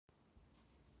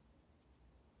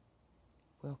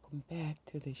Welcome back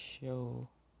to the show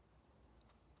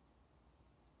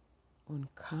on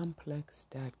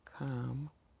Complex.com.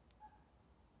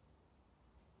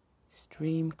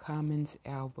 Stream Commons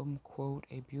album, quote,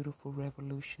 A Beautiful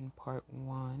Revolution, Part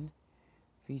 1,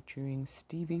 featuring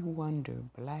Stevie Wonder,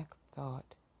 Black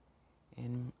Thought,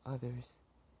 and others.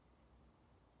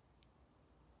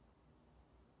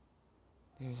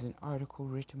 There's an article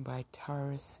written by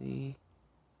Tarasi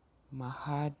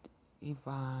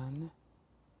Mahadivan,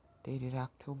 dated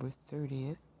October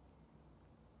 30th,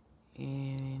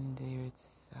 and there's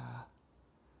a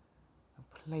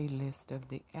playlist of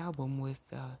the album with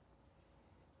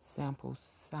sample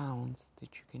sounds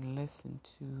that you can listen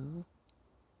to.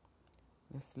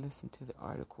 Let's listen to the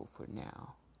article for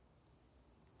now.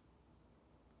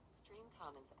 Stream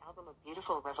Commons album A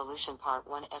Beautiful Revolution Part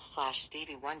 1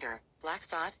 F/Stevie Wonder, Black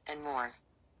Thought, and more.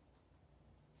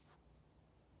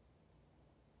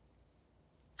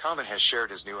 Common has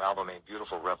shared his new album A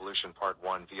Beautiful Revolution Part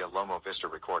 1 via Lomo Vista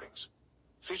Recordings.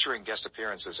 Featuring guest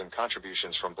appearances and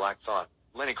contributions from Black Thought,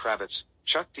 Lenny Kravitz,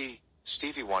 Chuck D,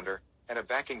 Stevie Wonder, and a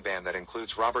backing band that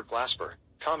includes Robert Glasper.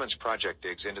 Common's project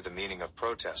digs into the meaning of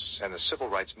protests and the civil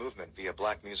rights movement via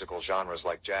black musical genres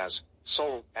like jazz,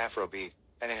 soul, Afrobeat,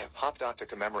 and hip-hop. To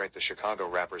commemorate the Chicago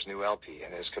rapper's new LP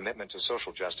and his commitment to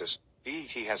social justice,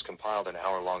 BET has compiled an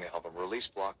hour-long album release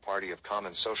block party of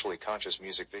Common's socially conscious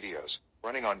music videos,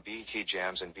 running on BET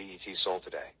Jams and BET Soul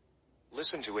today.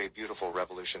 Listen to A Beautiful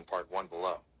Revolution Part 1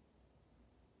 below.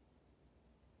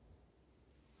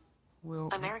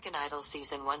 American Idol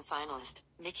Season 1 finalist,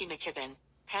 Nikki McKibben,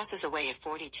 passes away at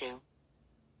 42.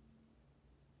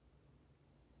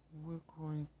 We're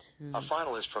going to... A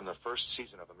finalist from the first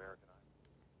season of American Idol.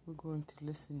 We're going to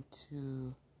listen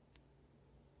to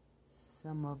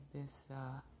some of this,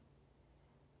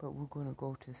 but we're going to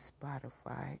go to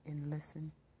Spotify and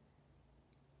listen.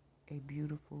 A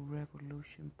Beautiful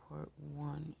Revolution Part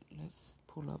 1. Let's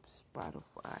pull up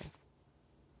Spotify,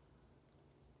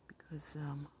 because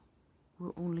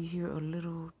we'll only hear a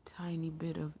little tiny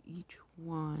bit of each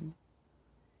one,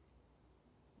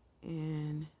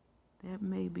 and that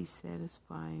may be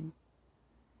satisfying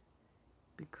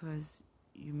because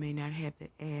you may not have the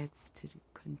ads to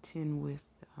contend with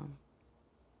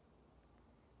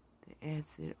the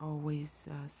ads that always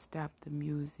stop the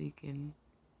music and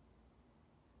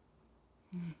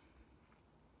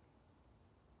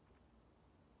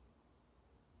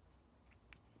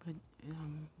but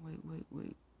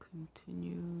wait,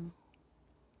 continue.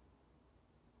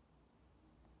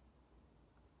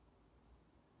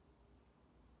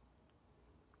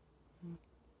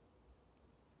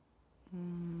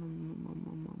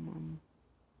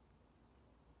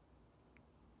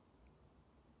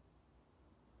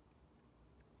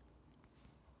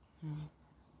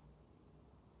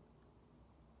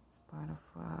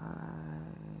 Spotify.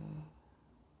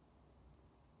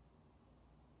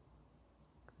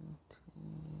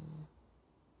 Continue.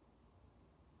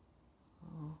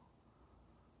 Oh,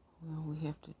 well, we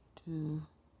have to do.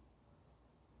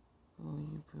 Oh,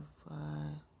 you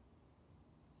provide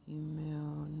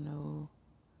email, no.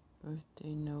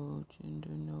 Birthday, no. Gender,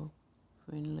 no.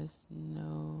 Friend list,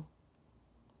 no.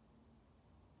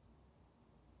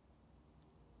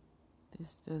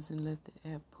 This doesn't let the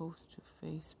app post to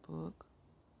Facebook.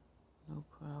 No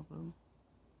problem.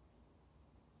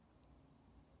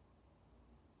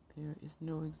 There is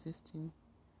no existing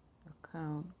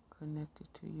account connected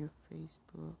to your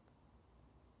Facebook.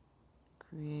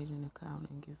 Create an account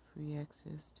and get free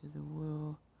access to the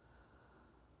world.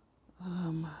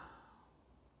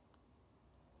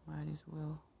 Might as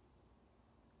well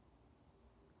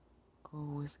go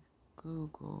with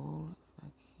Google if I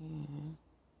can.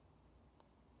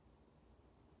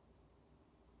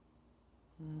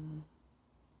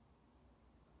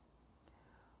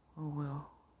 Oh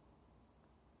well.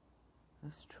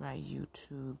 Let's try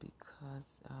YouTube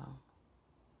because A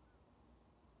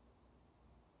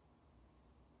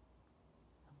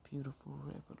Beautiful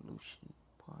Revolution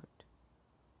Part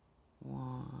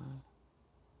 1.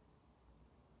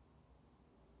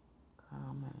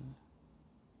 Common.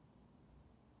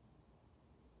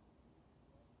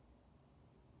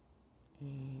 A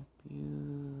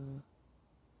beautiful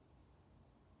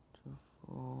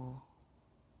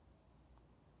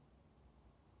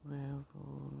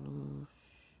revolution.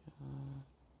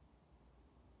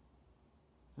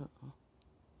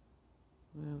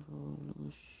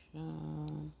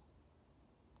 Revolution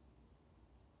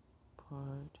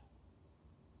Part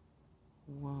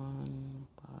 1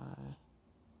 by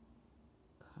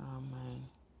Common.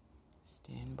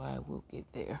 Stand by, we'll get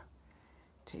there.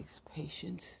 Takes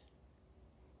patience.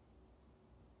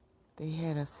 They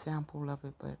had a sample of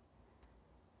it, but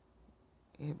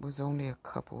it was only a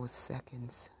couple of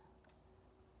seconds.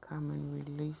 Common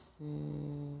releases,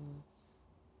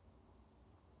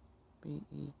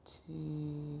 BET,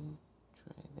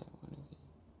 try that one again.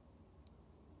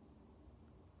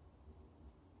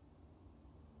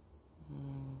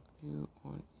 View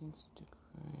on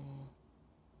Instagram.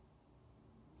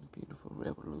 Beautiful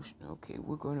Revolution. Okay,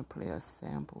 we're going to play a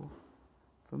sample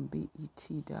from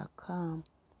BET.com.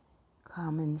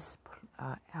 Common's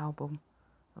album,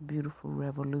 A Beautiful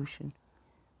Revolution.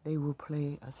 They will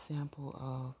play a sample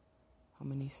of how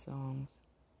many songs?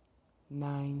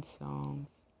 9 songs.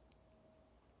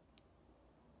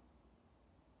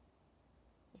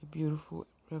 A Beautiful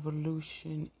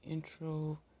Revolution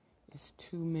intro is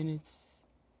 2 minutes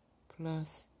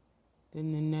plus.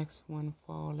 Then the next one,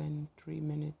 Fallen, 3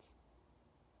 minutes.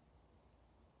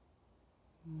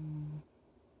 2,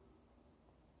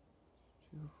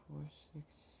 4, 6,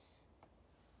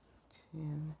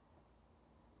 10,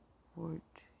 14, 18,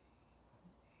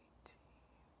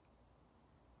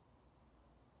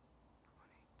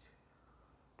 22,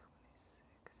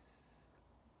 26,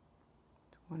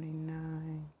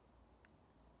 29,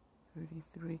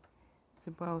 33. It's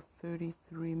about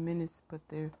 33 minutes, but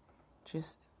they're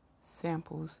just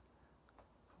samples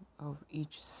of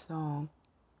each song.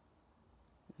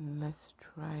 And let's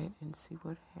try it and see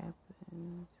what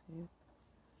happens. Let's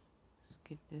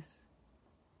get this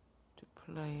to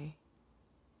play.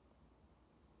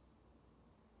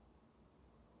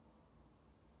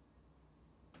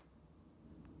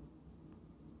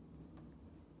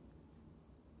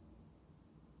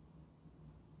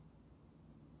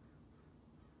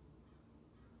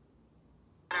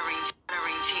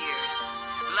 Uttering tears,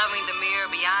 loving the mirror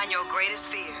beyond your greatest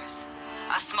fears.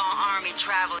 A small army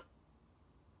traveling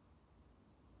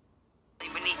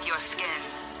beneath your skin,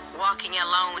 walking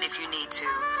alone if you need to.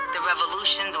 The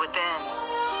revolution's within.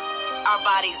 Our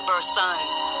bodies birth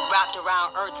suns wrapped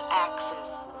around Earth's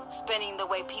axis, spinning the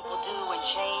way people do when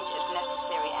change is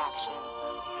necessary action.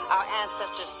 Our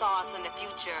ancestors saw us in the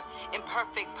future in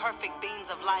perfect beams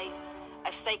of light,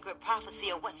 a sacred prophecy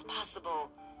of what's possible.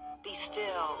 Be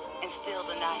still and still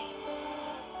the night.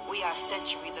 We are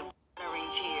centuries of uttering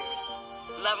tears,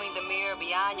 loving the mirror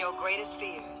beyond your greatest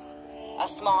fears. A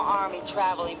small army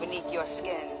traveling beneath your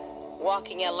skin,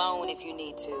 walking alone if you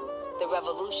need to. The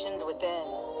revolution's within.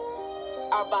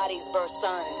 Our bodies birth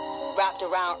suns wrapped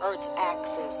around Earth's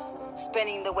axis,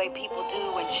 spinning the way people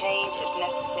do when change is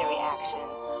necessary action.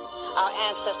 Our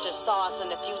ancestors saw us in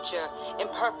the future in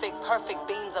perfect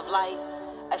beams of light,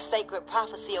 a sacred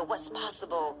prophecy of what's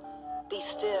possible. Be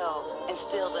still and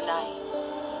still the night.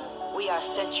 We are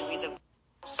centuries of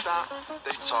stop.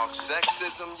 They talk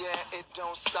sexism, yeah, it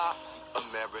don't stop.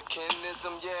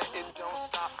 Americanism, yeah, it don't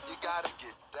stop. You gotta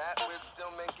get that wisdom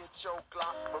and get your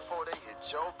Glock before they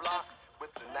hit your block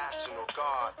with the National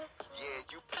Guard. Yeah,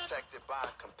 you protected by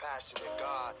a compassionate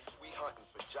God. We hunting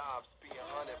for jobs, being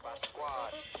hunted by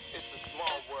squads. It's a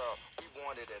small world, we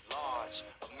want it at large.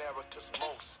 America's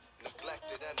most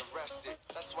neglected and arrested.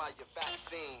 That's why your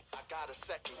vaccine, I gotta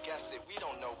second guess it. We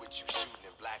don't know what you shooting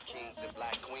in black kings and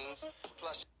black queens.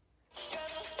 Plus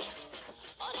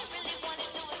all they really wanna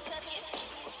do is cut me.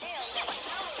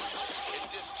 in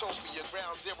dystopia,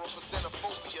 ground zero for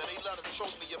xenophobia. They love to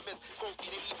trope me, a misquote me.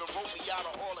 They even wrote me out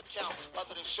of all accounts,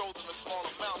 other than show them in small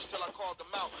amounts till I called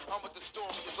them out. I'm what the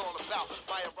story is all about.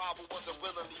 My arrival wasn't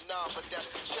willingly none, but that's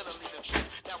chillingly the truth.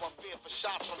 Now I fear for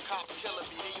shots from cops killing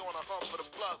me. They on a hunt for the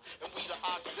plug, and we the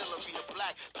auxiliary, the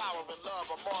black power and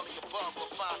love. I'm all the above.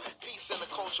 We'll find peace in the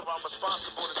culture. I'm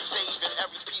responsible to save in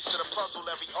every piece of the puzzle,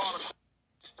 every article.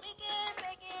 We can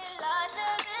make it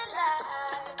larger than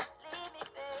life. Leave me,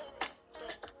 baby.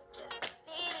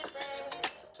 Need it, baby.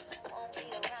 Won't beat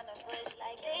around the bush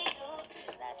like they do.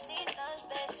 'Cause I see something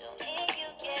special in you.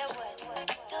 Yeah, what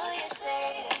do you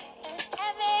say?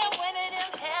 Every one of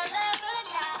them hell of a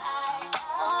night.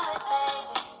 Move it,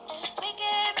 baby. We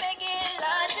can make it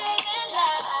larger than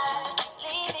life.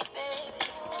 Leave it, baby.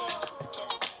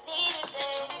 Need it,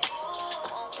 baby.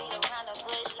 Won't beat around the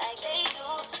bush like they do.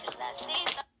 'Cause I see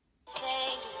something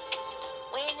change.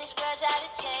 When this world try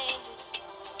to change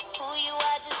who you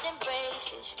are, just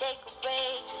embrace it. Stay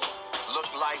courageous.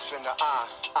 Look life in the eye,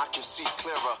 I can see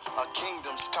clearer. A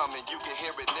kingdom's coming, you can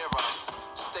hear it near us.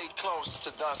 Stay close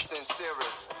to the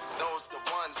sincerest. Those the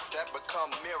ones that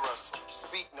become mirrors.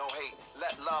 Speak no hate,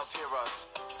 let love hear us.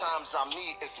 Times I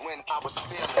meet is when I was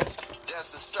fearless.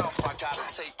 There's a self I gotta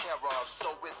take care of.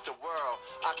 So with the world,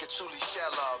 I can truly share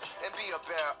love and be a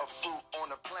bearer of fruit on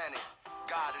the planet.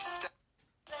 God is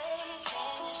Ladies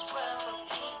in this world,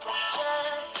 people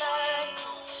just like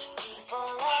you.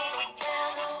 People want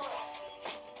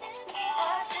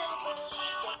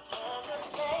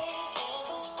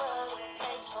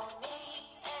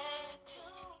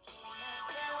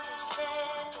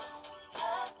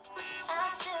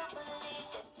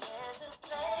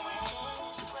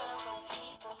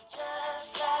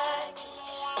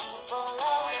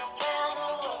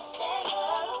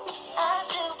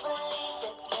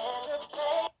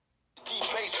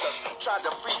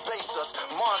face us.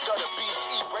 Mark of the beast,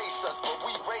 erase us, but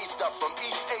we raised up from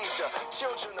East Asia,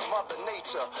 children of Mother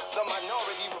Nature. The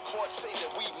minority reports say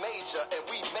that we major and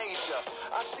we major.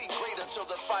 I see greater till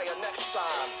the fire next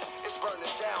time. It's burning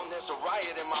down, there's a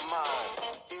riot in my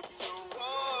mind. It's a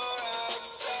war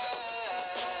outside.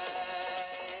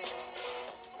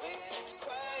 When it's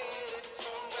quiet, it's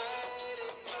a riot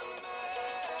in my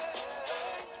mind.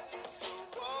 It's a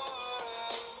war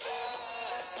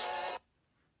outside.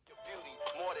 Your beauty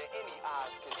more than any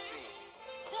eyes can see.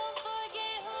 Don't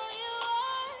forget who you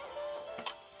are.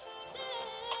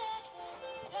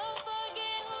 Don't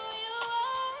forget who you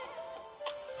are.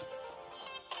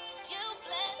 You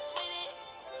blessed with it,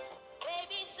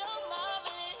 baby, so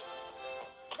marvelous.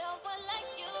 No one like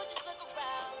you, just look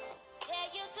around.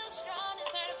 Yeah, you too strong to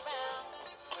turn around.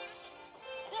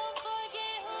 Don't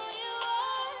forget who you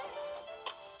are.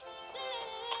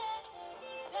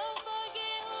 Don't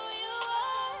forget who you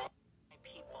are. My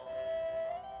people,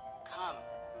 come,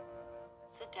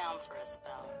 sit down for a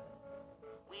spell.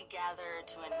 We gather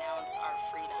to announce our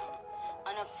freedom,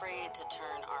 unafraid to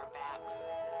turn our backs,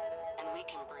 and we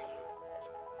can breathe.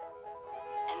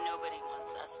 And nobody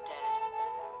wants us dead,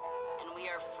 and we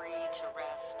are free to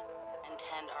rest and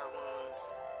tend our wounds.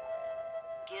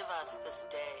 Give us this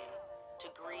day to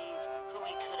grieve who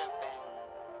we could have been.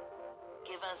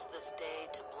 Give us this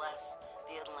day to bless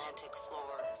the Atlantic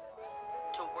floor,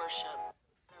 to worship,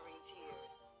 honoring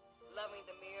tears, loving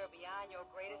the mirror beyond your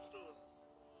greatest fears.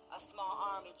 A small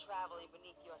army traveling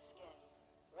beneath your skin,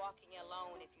 walking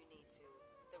alone if you need to.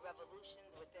 The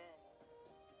revolution's within.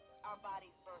 Our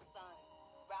bodies birth suns,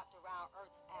 wrapped around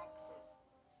Earth's axis,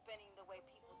 spinning the way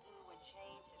people do when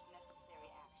change is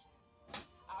necessary action.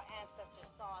 Our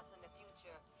ancestors saw us in the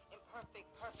future, in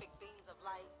perfect beams of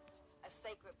light, a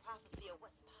sacred prophecy of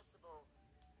what's possible.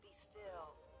 Be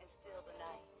still and still the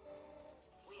night.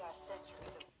 We are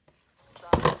centuries of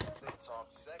Stop. They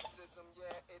talk sexism,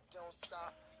 yeah, it don't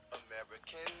stop.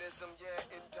 Americanism,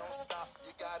 yeah, it don't stop.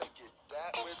 You gotta get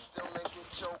that wisdom and get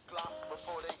your Glock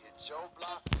before they hit your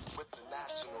block with the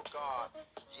National Guard.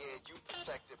 Yeah, you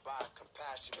protected by a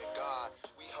compassionate God.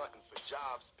 We hunting for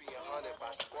jobs, being hunted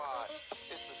by squads.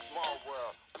 It's a small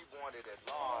world, we want it at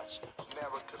large.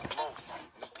 America's most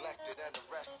neglected and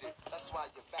arrested. That's why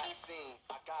your vaccine,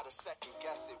 I gotta second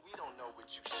guess it. We don't know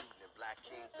what you shooting in black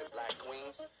kings and black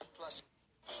queens. Plus,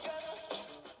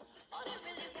 All they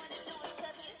really wanna do is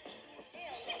cover you.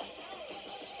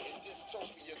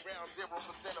 dystopia, ground zero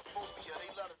for xenophobia.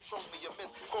 They love the trophy of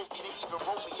misquote me. They even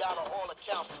wrote me out of all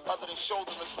accounts, other than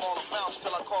shoulder in small amounts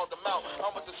till I called them out.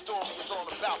 I'm what the story is all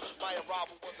about. My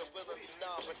arrival wasn't willingly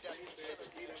none, but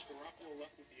that's Garoppolo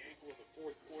left with the ankle in the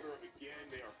fourth quarter. Again,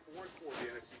 they are 4-4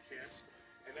 the NFC champs,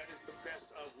 and that is the best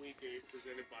of Week 8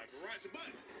 presented by Verizon.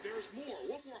 But there's more.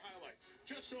 One more highlight.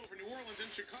 Just over New Orleans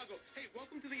and Chicago. Hey,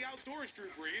 welcome to the outdoors, Drew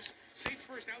Brees. Saints'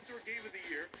 first outdoor game of the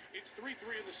year. It's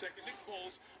 3-3 in the second. Nick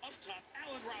Foles up top.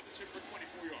 Allen Robinson for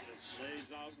 24 yards. Lays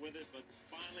out with it, but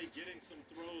finally getting some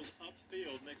throws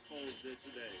upfield. Nick Foles did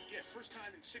today. Yeah, first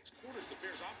time in 6 quarters the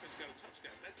Bears offense got a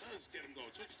touchdown. That does get them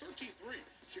going. So it's 13-3.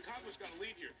 Chicago's got a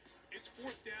lead here. It's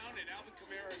fourth down, and Alvin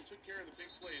Kamara took care of the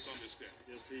big plays on this day.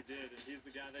 Yes, he did, and he's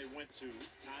the guy they went to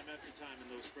time after time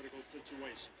in those critical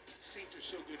situations. Saints are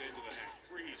so good into the half.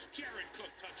 Breeze, Jared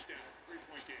Cook, touchdown,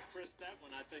 3-point game. Chris, that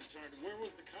one I think turned. Where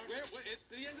was the cover? It's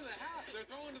the end of the half. They're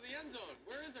throwing to the end zone.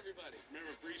 Where is everybody?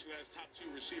 Remember, Breeze has top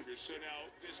 2 receivers. So now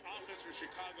this offense for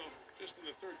Chicago, just in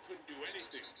the third, couldn't do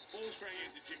anything. Foles trying to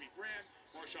get to Jimmy Graham.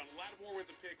 Marshawn Lattimore with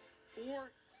the pick.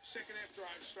 4 second-half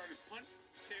drives started punt,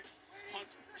 pick, punt,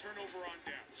 turnover on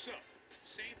down. So,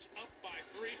 Saints up by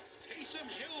 3. Taysom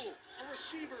Hill, a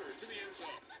receiver to the end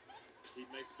zone. He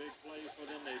makes big plays for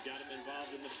them. They've got him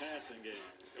involved in the passing game.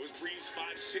 It was Breeze,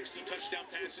 560 touchdown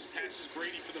passes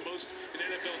Brady for the most in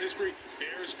NFL history.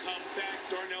 Bears come back.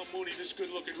 Darnell Mooney, this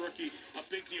good-looking rookie, a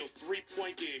big deal.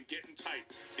 3-point game, getting tight.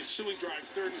 Ensuing drive,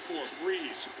 3rd and 4.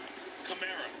 Breeze,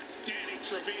 Kamara, Danny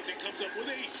Trevathan comes up with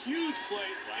a huge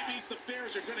play. It means the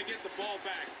Bears are going to get the ball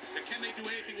back. And can they do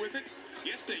anything with it?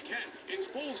 Yes, they can. It's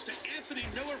Foles to Anthony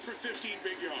Miller for 15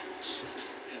 big yards.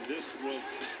 And this was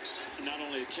not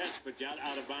only a catch, but got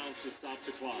out of bounds to stop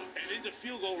the clock. And into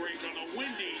field goal range on a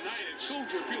windy night at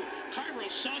Soldier Field. Cairo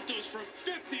Santos from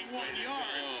 51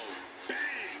 yards.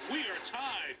 Bang! We are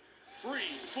tied.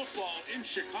 Free football in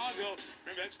Chicago.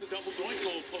 Remember, that's the double doink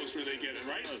goal poster they get it,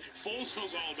 right? Foles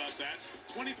knows all about that.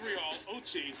 23 all,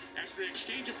 OT. After an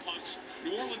exchange of punts,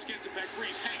 New Orleans gets it back.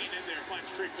 Breeze hanging in there, finds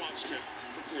Traquan Smith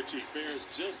for 14. Bears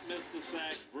just missed the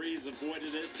sack. Breeze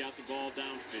avoided it, got the ball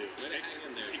downfield. Way to hang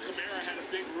in there. And Kamara had a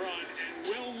big run, and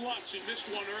Will Lutz, who missed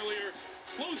one earlier,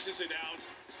 closes it out.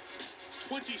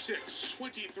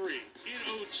 26-23 in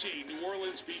OT. New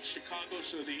Orleans beats Chicago,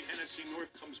 so the NFC North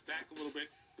comes back a little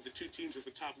bit with the two teams at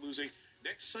the top losing.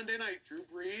 Next Sunday night, Drew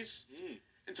Brees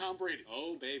and Tom Brady.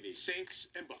 Oh, baby.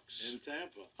 Saints and Bucks. In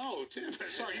Tampa. Oh, Tampa.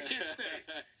 Sorry, you can't stay.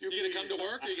 You going to come to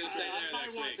work, or are you going to stay there I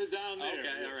next watch week? it down there.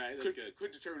 Okay, all right. That's good.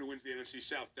 Could determine who wins the NFC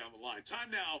South down the line. Time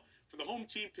now for the home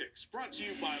team picks. Brought to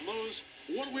you by Lowe's.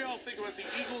 What do we all think about the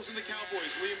Eagles and the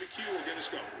Cowboys? Liam McHugh will get us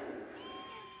going.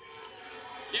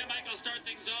 Yeah, Mike, I'll start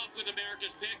things off with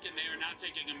America's pick, and they are not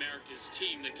taking America's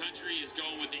team. The country is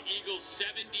going with the Eagles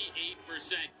 78%.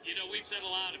 You know, we've said a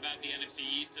lot about the NFC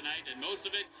East tonight, and most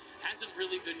of it hasn't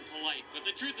really been polite. But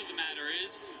the truth of the matter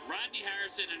is, Rodney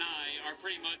Harrison and I are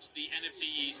pretty much the NFC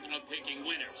East of picking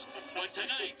winners. But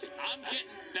tonight, I'm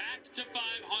getting back to 500.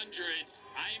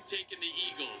 I am taking the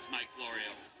Eagles, Mike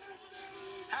Florio.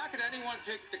 How could anyone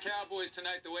pick the Cowboys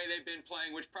tonight the way they've been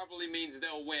playing, which probably means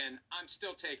they'll win? I'm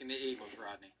still taking the Eagles,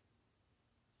 Rodney.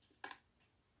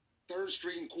 Third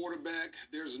string quarterback.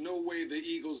 There's no way the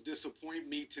Eagles disappoint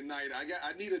me tonight.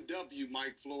 I need a W,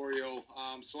 Mike Florio.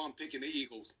 So I'm picking the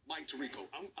Eagles. Mike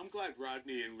Tirico. I'm glad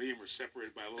Rodney and Liam are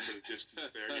separated by a little bit of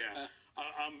distance there. Yeah.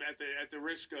 I'm at the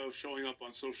risk of showing up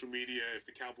on social media if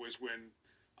the Cowboys win.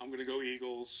 I'm going to go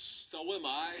Eagles. So am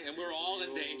I, and we're all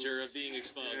in danger of being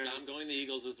exposed. Yeah. I'm going the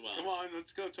Eagles as well. Come on,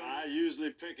 let's go, Tony. I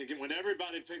usually pick again. When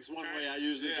everybody picks one way, I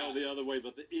usually go the other way.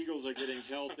 But the Eagles are getting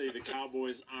healthy. The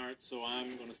Cowboys aren't, so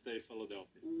I'm going to stay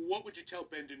Philadelphia. What would you tell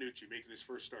Ben DiNucci making his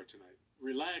first start tonight?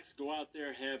 Relax, go out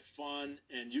there, have fun,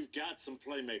 and you've got some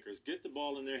playmakers. Get the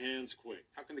ball in their hands quick.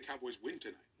 How can the Cowboys win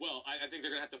tonight? Well, I think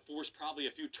they're going to have to force probably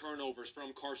a few turnovers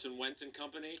from Carson Wentz and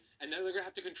company, and then they're going to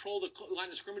have to control the line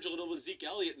of scrimmage a little with Zeke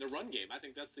Elliott in the run game. I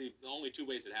think that's the only two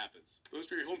ways it happens. Those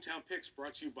are your hometown picks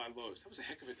brought to you by Lowe's. That was a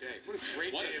heck of a day. What a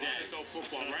great What day a of day. NFL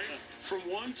football, right? From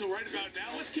 1 till right about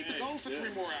now. Let's keep it going for 3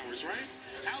 more hours, right?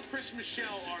 Al, Chris,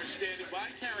 Michelle are standing by.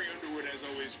 Carrie Underwood, as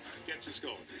always, gets us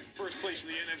going. First place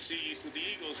in the NFC East with the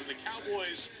Eagles and the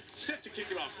Cowboys set to kick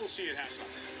it off. We'll see you at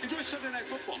halftime. Enjoy Sunday Night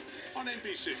Football on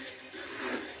NBC.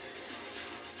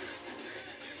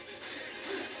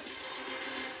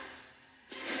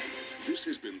 This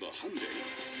has been the Hyundai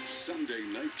Sunday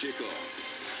Night Kickoff.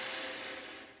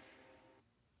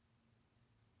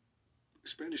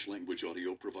 Spanish language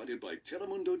audio provided by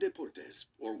Telemundo Deportes,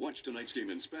 or watch tonight's game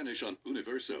in Spanish on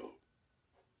Universo.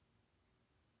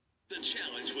 The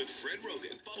Challenge with Fred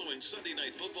Rogan, following Sunday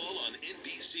Night Football on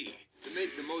NBC. To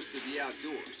make the most of the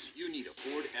outdoors, you need a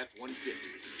Ford F-150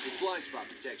 with blind spot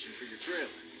protection for your trailer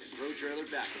and Pro Trailer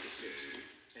Backup Assist.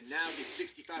 And now get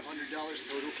 $6,500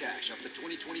 total cash off the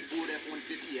 2020 Ford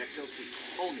F-150 XLT,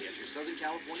 only at your Southern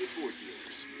California Ford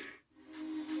dealers.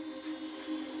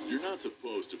 You're not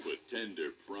supposed to put tender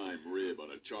prime rib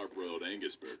on a char-broiled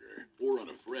Angus burger or on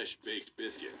a fresh baked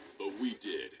biscuit, but we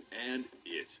did, and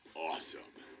it's awesome.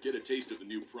 Get a taste of the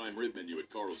new prime rib menu at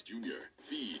Carl's Jr.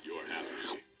 Feed your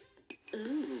happy.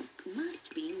 Ooh,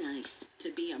 must be nice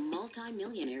to be a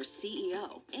multi-millionaire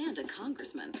CEO and a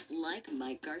congressman like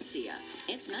Mike Garcia.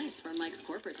 It's nice for Mike's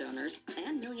corporate donors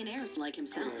and millionaires like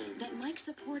himself that Mike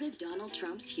supported Donald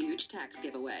Trump's huge tax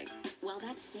giveaway. While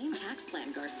that same tax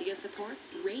plan Garcia supports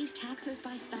raised taxes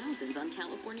by thousands on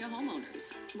California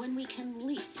homeowners when we can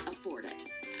least afford it.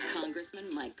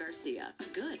 Congressman Mike Garcia.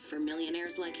 Good for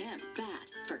millionaires like him. Bad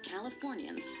for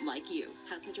Californians like you.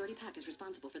 House Majority PAC is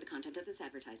responsible for the content of this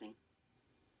advertising.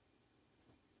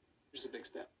 Here's a big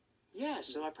step. Yeah,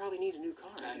 so I probably need a new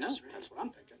car. I know, that's what I'm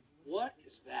thinking. What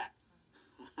is that?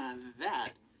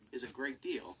 That is a great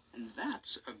deal, and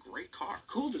that's a great car.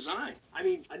 Cool design. I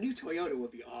mean, a new Toyota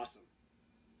would be awesome.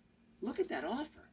 Look at that offer.